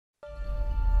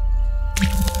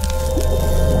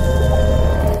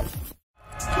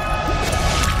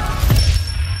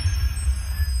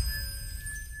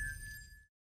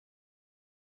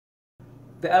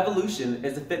The Evolution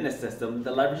is a fitness system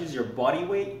that leverages your body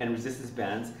weight and resistance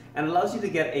bands and allows you to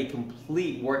get a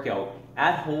complete workout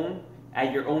at home,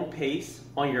 at your own pace,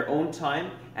 on your own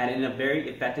time, and in a very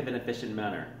effective and efficient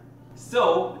manner.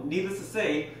 So, needless to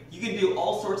say, you can do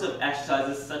all sorts of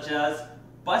exercises such as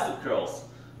bicep curls,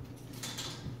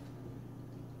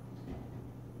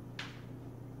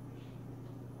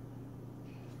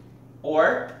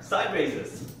 or side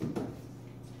raises,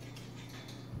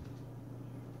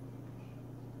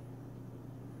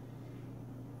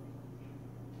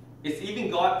 it's even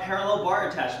got parallel bar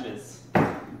attachments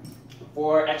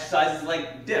for exercises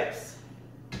like dips.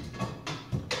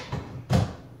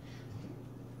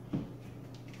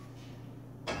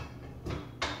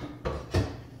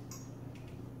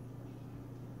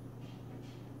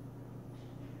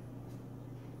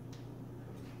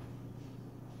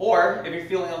 Or, if you're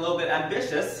feeling a little bit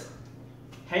ambitious,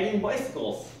 hanging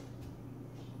bicycles.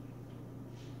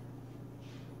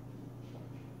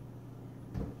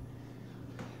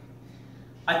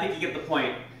 I think you get the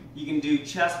point. You can do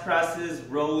chest presses,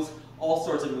 rows, all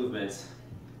sorts of movements.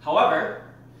 However,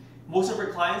 most of our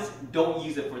clients don't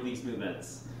use it for these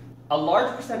movements. A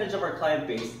large percentage of our client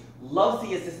base loves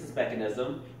the assistance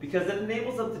mechanism because it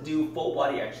enables them to do full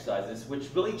body exercises which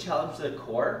really challenge their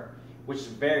core, which is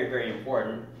very, very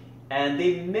important, and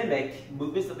they mimic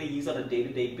movements that they use on a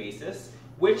day-to-day basis,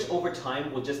 which over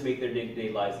time will just make their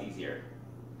day-to-day lives easier.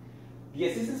 The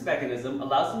assistance mechanism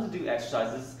allows them to do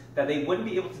exercises that they wouldn't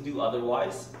be able to do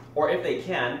otherwise, or if they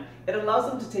can, it allows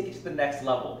them to take it to the next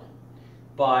level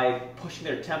by pushing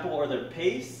their tempo or their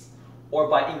pace, or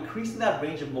by increasing that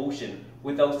range of motion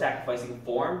without sacrificing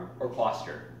form or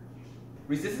posture.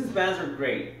 Resistance bands are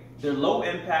great. They're low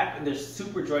impact and they're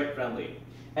super joint friendly.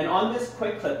 And on this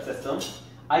quick clip system,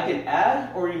 I can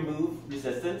add or remove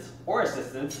resistance or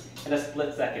assistance in a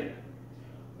split second.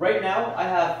 Right now, I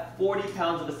have 40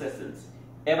 pounds of assistance.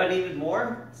 If I needed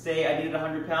more, say I needed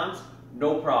 100 pounds,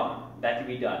 no problem. That can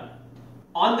be done.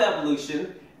 On the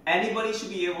Evolution, anybody should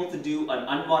be able to do an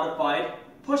unmodified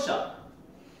push-up.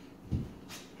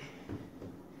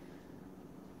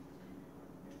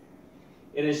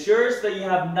 It ensures that you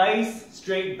have nice,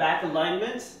 straight back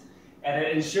alignment, and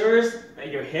it ensures that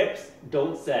your hips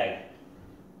don't sag.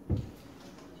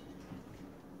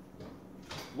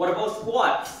 What about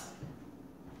squats?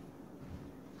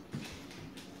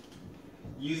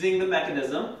 Using the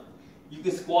mechanism, you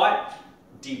can squat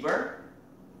deeper,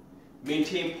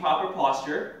 maintain proper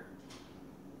posture,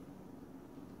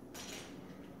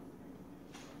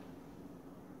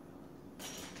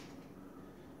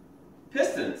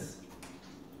 pistons.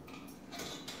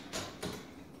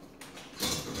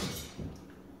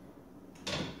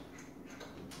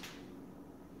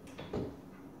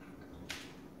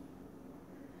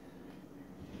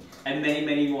 And many,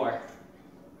 many more.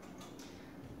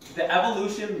 The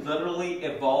Evolution literally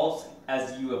evolves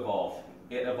as you evolve.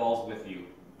 It evolves with you.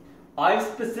 I've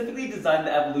specifically designed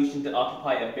the Evolution to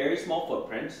occupy a very small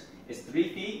footprint. It's 3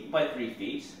 feet by 3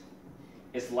 feet.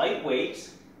 It's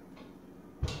lightweight,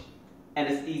 and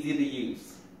it's easy to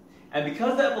use. And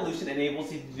because the Evolution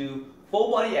enables you to do full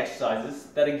body exercises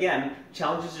that again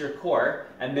challenges your core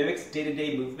and mimics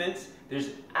day-to-day movements, there's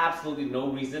absolutely no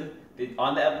reason that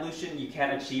on the Evolution you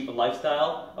can't achieve a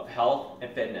lifestyle of health and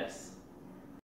fitness.